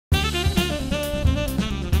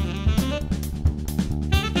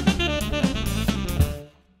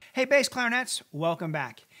Hey bass clarinets, welcome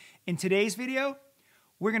back. In today's video,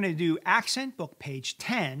 we're going to do Accent Book page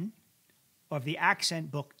 10 of the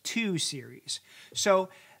Accent Book 2 series. So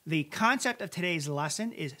the concept of today's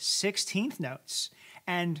lesson is 16th notes,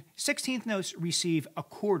 and 16th notes receive a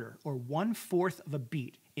quarter or 1/4 of a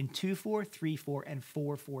beat in 2/4, 3/4, and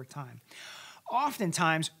 4/4 time.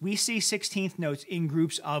 Oftentimes, we see 16th notes in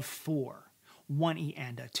groups of 4. 1 E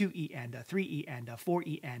and a, 2 E and a, 3 E and a, 4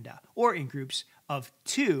 E and a, or in groups of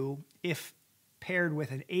 2 if paired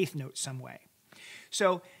with an 8th note some way.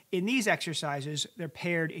 So in these exercises, they're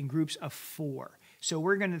paired in groups of 4. So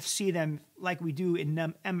we're going to see them like we do in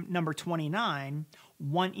number 29,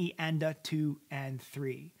 1 E and a, 2 and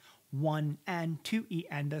 3. 1 and 2 E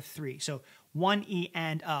and a, 3. So 1 E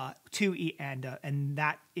and a, 2 E and a, and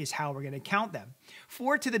that is how we're going to count them.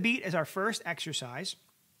 4 to the beat is our first exercise.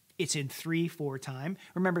 It's in 3/4 time.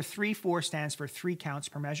 Remember, 3/4 stands for 3 counts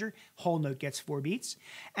per measure. Whole note gets 4 beats.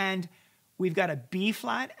 And we've got a B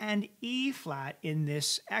flat and E flat in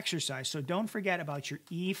this exercise. So don't forget about your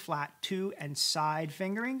E flat 2 and side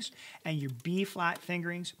fingerings and your B flat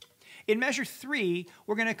fingerings. In measure 3,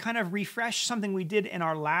 we're going to kind of refresh something we did in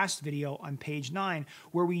our last video on page 9,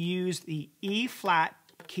 where we used the E flat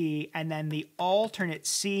key and then the alternate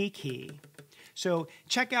C key. So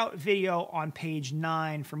check out video on page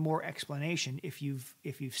 9 for more explanation if you've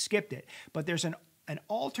skipped it. But there's an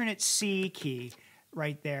alternate C key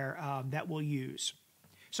right there that we'll use.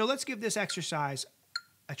 So let's give this exercise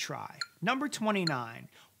a try. Number 29,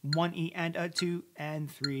 1 E and a, 2 and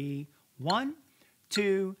 3. 1,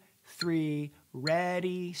 2, 3,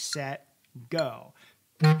 ready, set, go.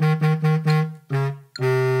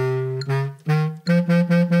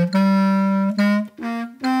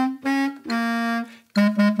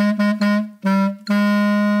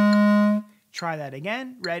 Try that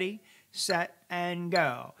again. Ready, set, and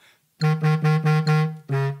go.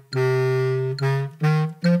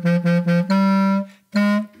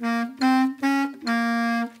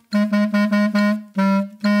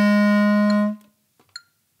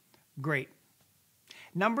 Great.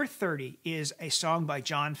 Number 30 is a song by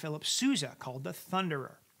John Philip Sousa called The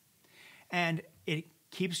Thunderer. And it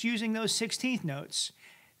keeps using those 16th notes.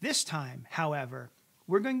 This time, however,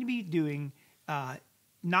 we're going to be doing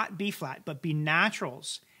not B flat, but B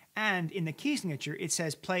naturals. And in the key signature, it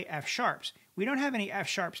says play F sharps. We don't have any F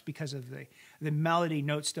sharps because of the melody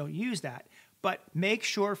notes don't use that. But make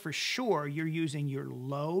sure for sure you're using your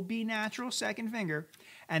low B natural second finger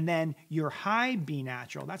and then your high B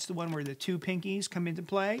natural. That's the one where the 2 pinkies come into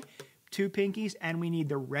play. 2 pinkies, and we need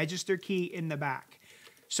the register key in the back.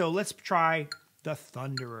 So let's try The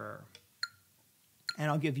Thunderer.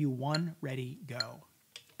 And I'll give you 1, ready, go.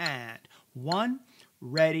 And 1,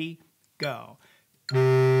 ready, go.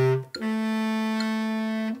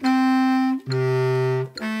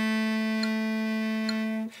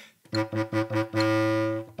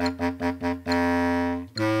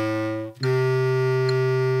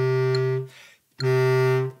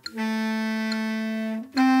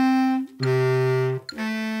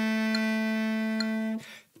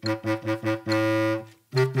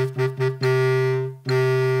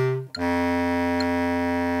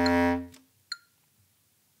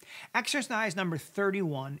 Exercise number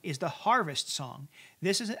 31 is the Harvest Song.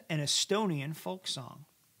 This is an Estonian folk song.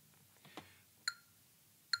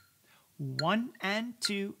 1 and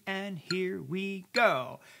 2 and here we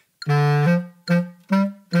go.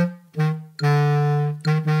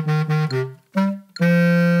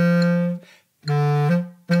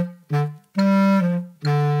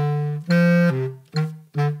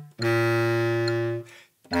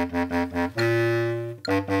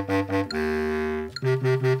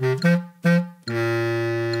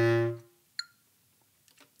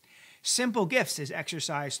 Simple Gifts is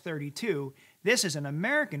exercise 32. This is an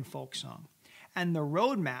American folk song. And the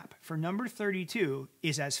roadmap for number 32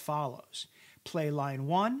 is as follows. Play line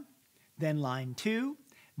 1, then line 2,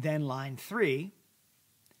 then line 3,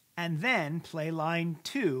 and then play line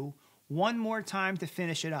 2 one more time to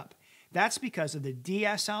finish it up. That's because of the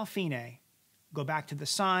DS al fine. Go back to the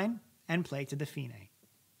sign and play to the fine.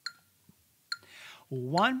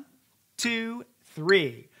 1, 2,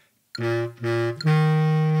 3.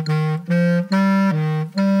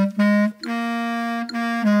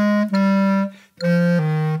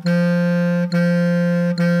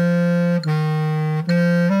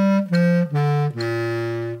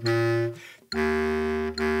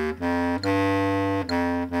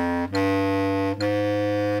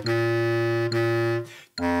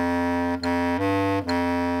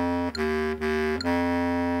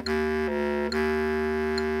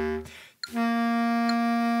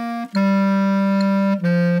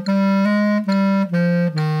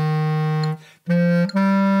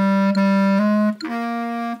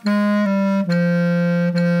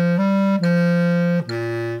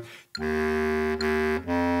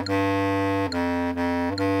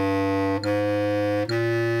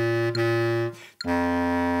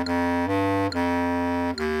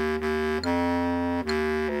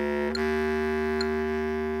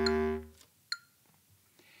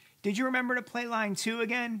 Did you remember to play line 2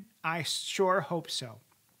 again? I sure hope so.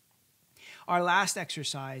 Our last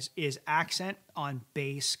exercise is accent on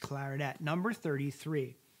bass clarinet, number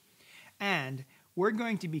 33. And we're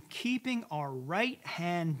going to be keeping our right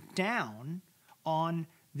hand down on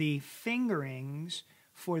the fingerings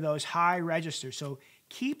for those high registers. So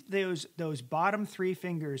keep those bottom 3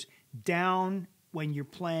 fingers down when you're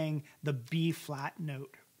playing the B flat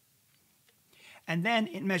note. And then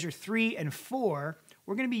in measure 3 and 4,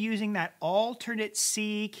 we're going to be using that alternate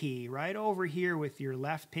C key right over here with your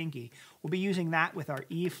left pinky. We'll be using that with our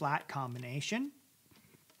E flat combination.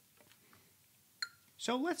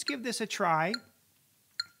 So let's give this a try.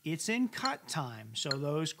 It's in cut time, so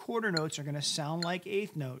those quarter notes are going to sound like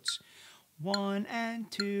eighth notes. 1 and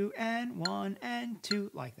 2 and 1 and 2,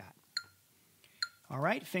 like that. All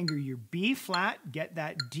right, finger your B flat, get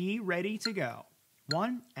that D ready to go.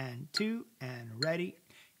 1 and 2 and ready,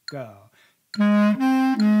 go.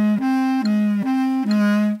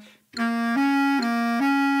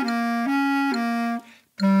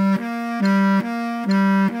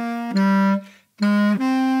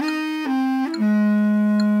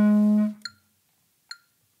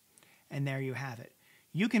 And there you have it.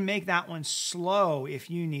 You can make that one slow if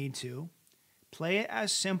you need to. Play it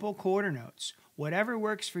as simple quarter notes. Whatever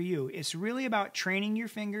works for you. It's really about training your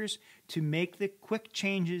fingers to make the quick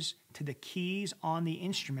changes to the keys on the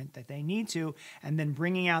instrument that they need to, and then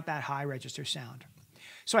bringing out that high register sound.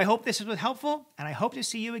 So I hope this was helpful, and I hope to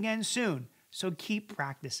see you again soon. So keep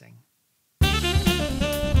practicing.